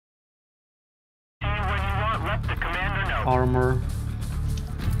Let the commander know. Armor.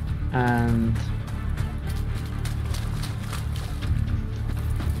 And...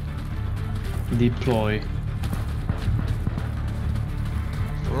 deploy.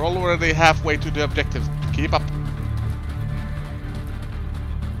 We're already halfway to the objective. Keep up.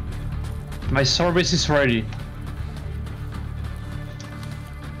 My service is ready.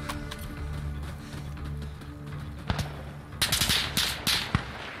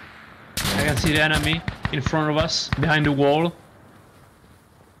 I can see the enemy in front of us, behind the wall.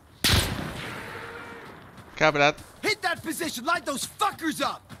 Copy that. Hit that position, light those fuckers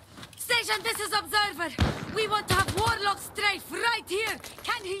up! Station, this is Observer. We want to have Warlock strafe right here.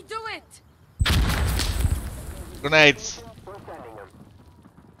 Can he do it? Grenades.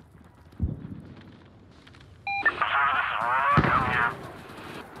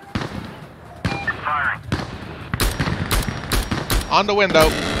 Firing. On the window.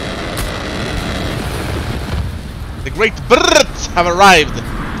 The great birds have arrived.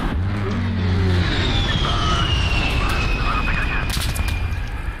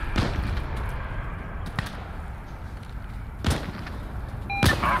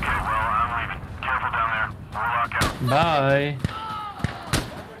 Bye.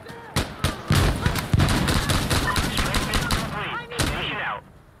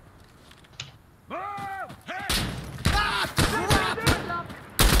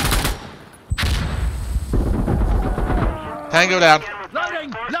 Tango down.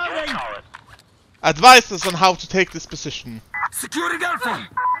 Loading! Loading! Advise us on how to take this position. Security Alpha!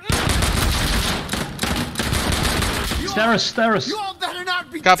 Stairs, stairs. You all better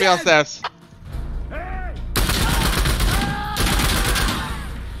not be Copy dead! on stairs.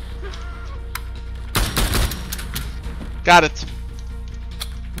 Got it.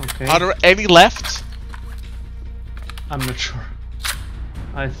 Okay. Are there any left? I'm not sure.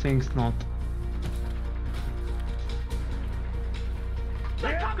 I think not.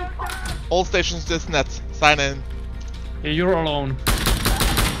 All stations just net. Sign in. Yeah, you're alone.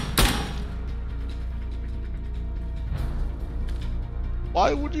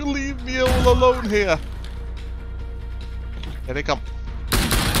 Why would you leave me all alone here? Here they come.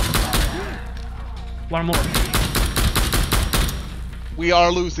 One more. We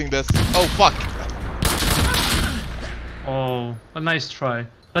are losing this. Oh fuck. Oh, a nice try.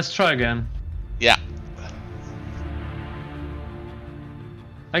 Let's try again. Yeah.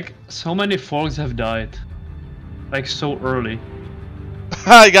 Like, so many folks have died. Like, so early.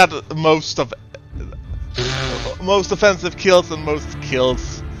 I got most offensive kills and most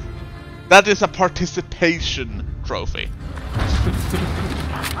kills. That is a participation trophy.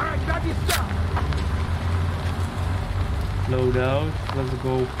 Alright, grab your stuff! Load out. Let's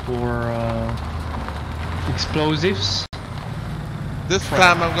go for explosives. This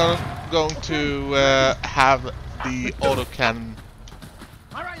time I'm going to have the autocannon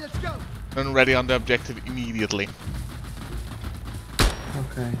Alright, let's go! and ready on the objective immediately.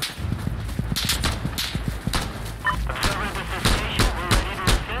 Okay.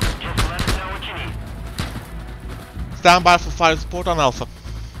 Stand by for fire support on Alpha.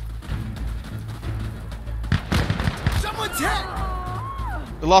 Someone's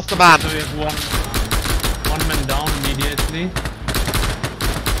hit! We lost a man. So we have one man down immediately.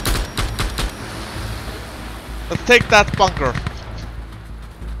 Let's take that bunker.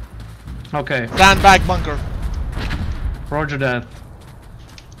 Okay, Sandbag bunker. roger that.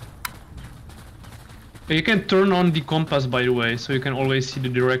 You can turn on the compass, by the way, so you can always see the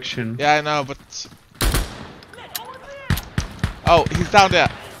direction. Yeah, I know, but... Oh, he's down there.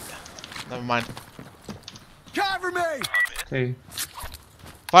 Never mind. Cover me! Okay.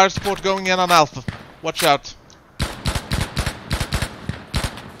 Fire support going in on Alpha. Watch out.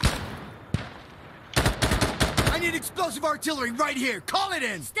 I need explosive artillery right here! Call it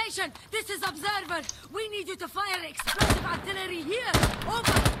in! Station, this is Observer. We need you to fire explosive artillery here.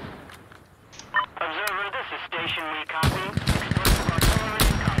 Over. Observer, this is Station. We copy. Explosive artillery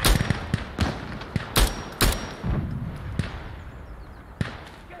incoming.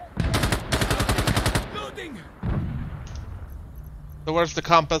 Loading! So where's the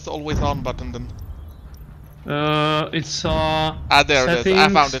compass always on button then? It's Ah, there settings. it is. I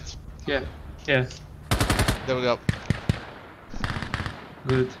found it. Yeah, yeah, There we go.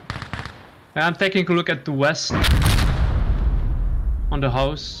 good. I'm taking a look at the west on the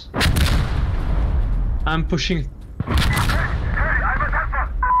house. I'm pushing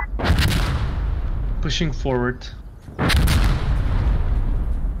forward.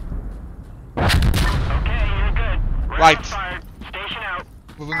 Okay, you're good. Right. Fired. Station out.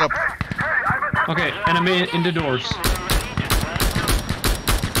 Moving up. Okay, enemy in the doors.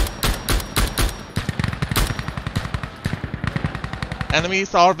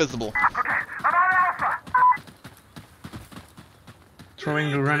 Enemies are visible. I'm on Alpha.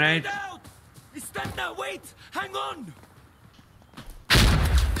 Throwing the grenade. Stand now, wait! Hang on!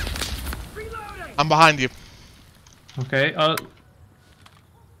 Reloading! I'm behind you. Okay,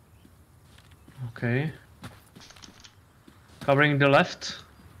 okay. Covering the left.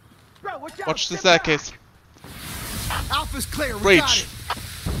 Bro, watch out! Watch the Step staircase. Alpha's clear, we got Breach. it!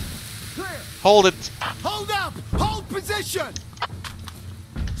 Clear! Hold it. Hold up! Hold position!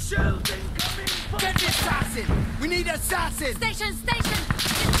 Shield incoming! Get the assassin! We need assassin! Station, station!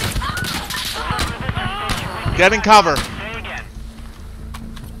 Get in cover. Say again.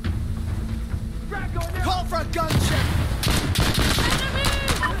 Call for a gunship!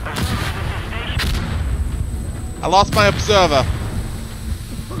 I lost my observer.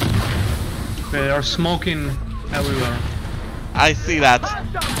 They are smoking everywhere. I see that.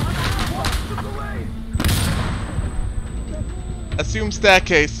 Assume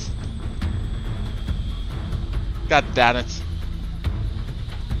staircase. God damn it.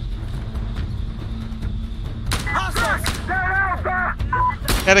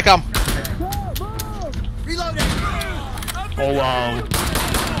 Here they come. Reloading! Oh wow.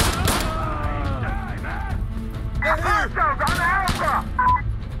 They're here!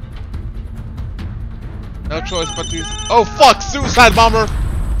 No choice but to use. Oh fuck! Suicide bomber!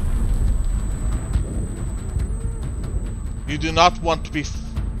 You do not want to be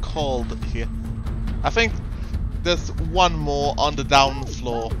called here. I think there's one more on the down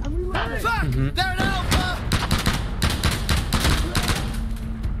floor. Fuck! They're an Alpha!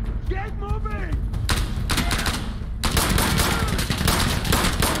 Get moving!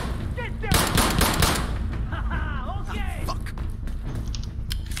 Get down! Okay! Fuck!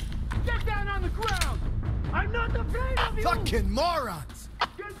 Get down on the ground! I'm not afraid of you! Fucking morons!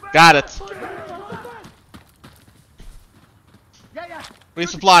 Got it. Yeah.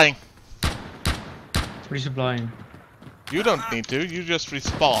 Resupplying. Resupplying. You don't need to, you just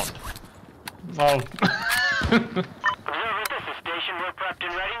respawn. Wow. Observer, this is station. We're prepped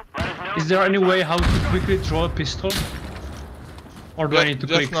and ready. Let us know. Is there any way how to quickly draw a pistol? Or do I need to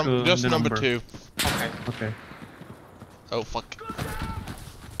Just click just the number number? 2. Okay. Oh fuck.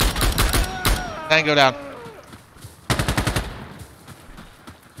 Tango down.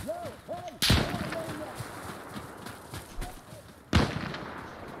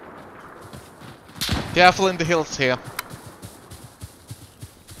 Careful in the hills here.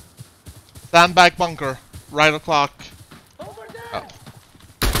 Sandbag bunker. Right o'clock. Oh.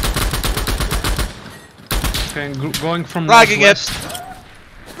 Okay, going from Fragging it. northwest,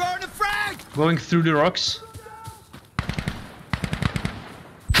 Burn a frag! going through the rocks.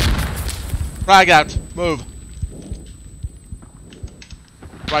 Frag out. Move.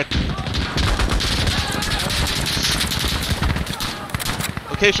 Right.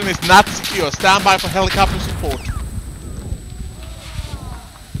 Location is not secure. Stand by for helicopter support.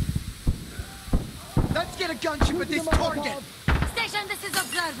 Let's get a gunship at this target! Station, this is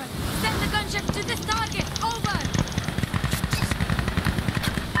Observer. Send the gunship to this target. Over.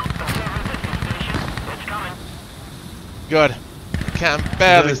 It's coming. Good. Can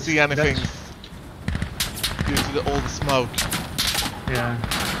barely Good. see anything due to all the smoke. Yeah.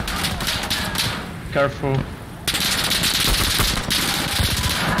 Careful.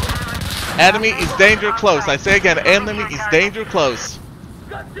 Enemy is danger close. I say again, enemy is danger close.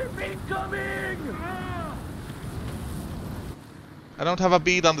 Gunship incoming! I don't have a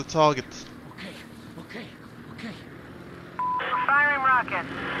bead on the target. Okay. Firing rockets.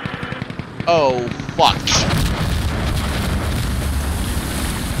 Oh fuck.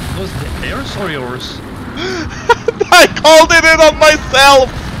 Was theirs or yours? I called it in on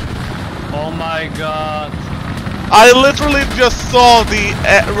myself! Oh my god. I literally just saw the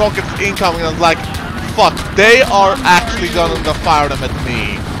rockets incoming and I was like, fuck, they are actually gonna fire them at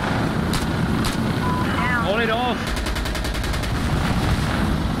me. Hold it off.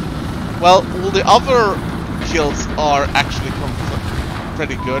 Well, all the other kills are actually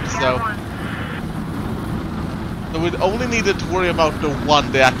pretty good, so we only needed to worry about the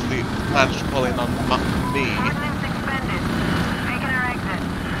one they actually managed to pull in on me. Ordnance expended. Making our exit.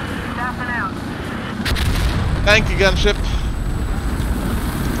 Stopping out. Thank you, gunship.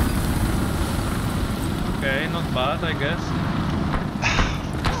 Okay, not bad, I guess.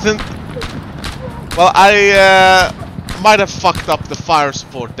 Well, I might have fucked up the fire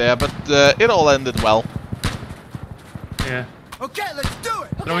support there, but it all ended well. Yeah. Okay, let's do it!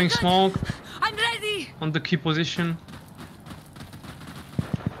 Throwing good. smoke I'm ready. on the key position.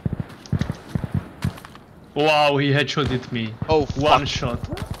 Wow, he headshotted me. Oh, fuck. One shot.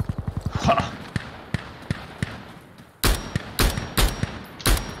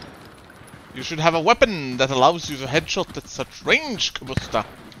 You should have a weapon that allows you to headshot at such range, Kobusta.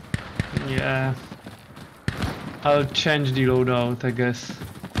 Yeah. I'll change the loadout, I guess.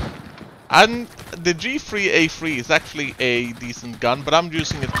 And the G3A3 is actually a decent gun, but I'm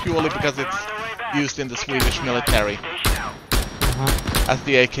using it purely because it's used in the Swedish military. As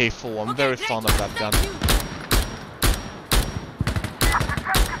the AK-4, I'm very fond of that gun.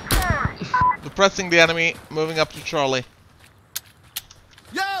 Suppressing the enemy, moving up to Charlie.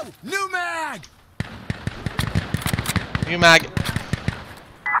 Yo, new mag! New mag.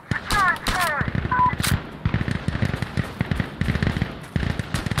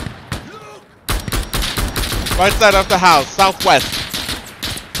 Right side of the house, southwest.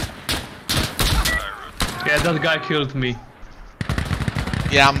 Yeah, that guy killed me.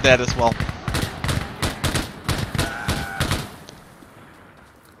 Yeah, I'm dead as well.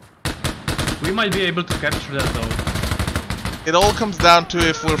 We might be able to capture that though. It all comes down to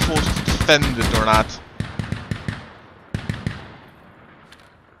if we're forced to defend it or not.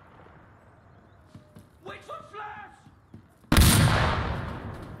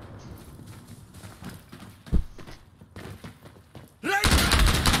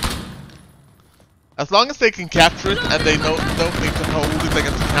 As long as they can capture it and they don't need to hold it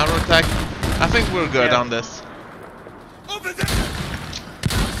against the counterattack, I think we're good on this. Over there!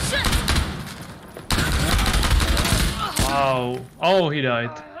 Wow. Oh, he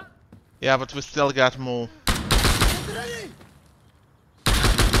died. Yeah, but we still got more.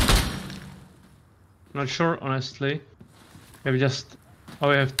 Not sure, honestly. Maybe just... Oh,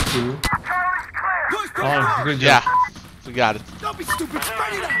 we have two. Oh, good job. Yeah, we got it. Don't be stupid,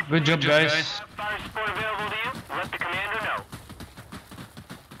 spread it out! Good job, guys. Fire support available to you. Let the commander know.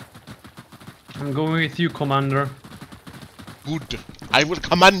 I'm going with you, Commander. Good. I will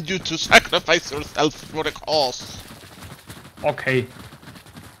command you to sacrifice yourself for the cause. Okay.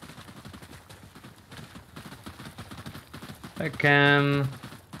 I can...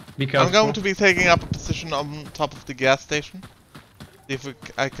 Be careful. I'm going to be taking up a position on top of the gas station. See if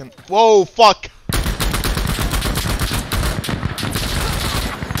I can... Whoa, fuck!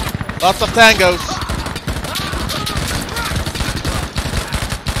 Lots of tangos.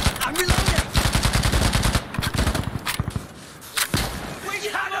 I'm reloading! We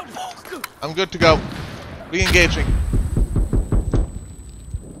had a book! I'm good to go. Re-engaging.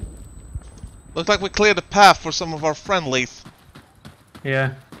 Looks like we cleared the path for some of our friendlies.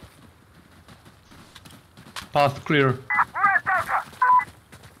 Yeah. Path clear.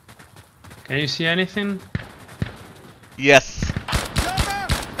 Can you see anything? Yes.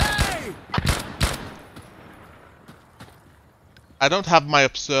 Hey! I don't have my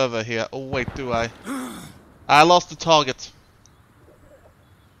observer here. Oh wait, do I? I lost the target.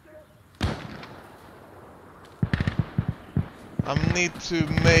 I need to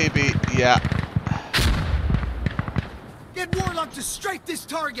maybe... yeah. Get Warlock to strike this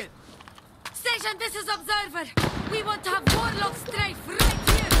target! Station, this is Observer. We want to have Warlock strafe right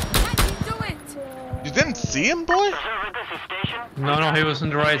here. Can you do it? You didn't see him, boy? Observer, this is station. No, he was on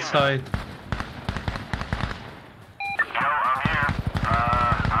the right side. Yo, I'm here.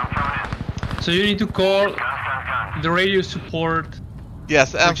 I'm coming in. So you need to call Gun. the radio support.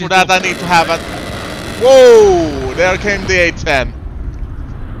 Yes, and Which for is that I the- need to have a... Whoa! There came the A10.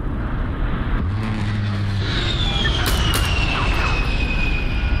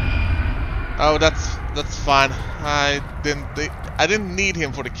 Oh, that's fine. I didn't need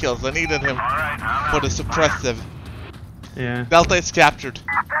him for the kills. I needed him for the suppressive. Yeah. Delta is captured.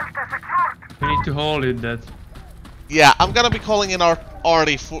 We need to hold it that. Yeah, I'm gonna be calling in our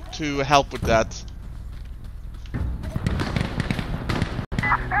Artie to help with that.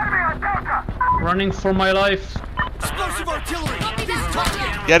 Running for my life. Explosive artillery! Copy that,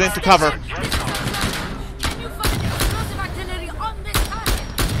 Warlock. Get into cover. This is Observer. Can you find explosive artillery on this target?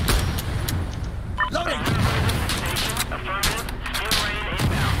 Loading! Affirmative. Steel rain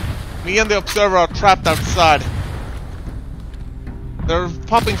inbound. Me and the observer are trapped outside. They're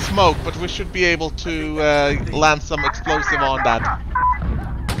popping smoke, but we should be able to land some explosive on that.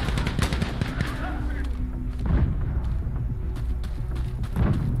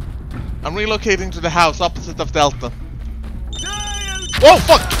 I'm relocating to the house opposite of Delta. Whoa,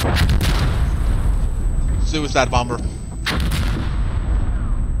 fuck! Suicide bomber.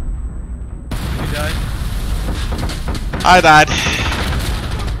 You died. I died.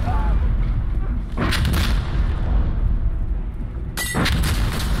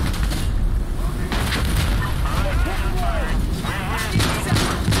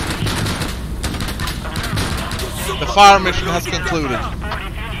 The fire mission has concluded.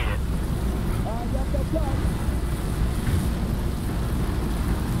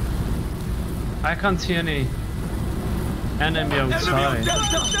 I can't see any enemy outside.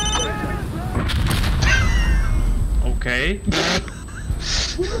 Okay.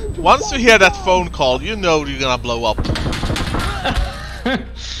 Once you hear that phone call, you know you're gonna blow up.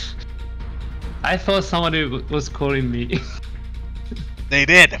 I thought somebody was calling me. They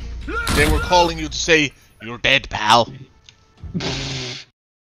did. They were calling you to say, "You're dead, pal."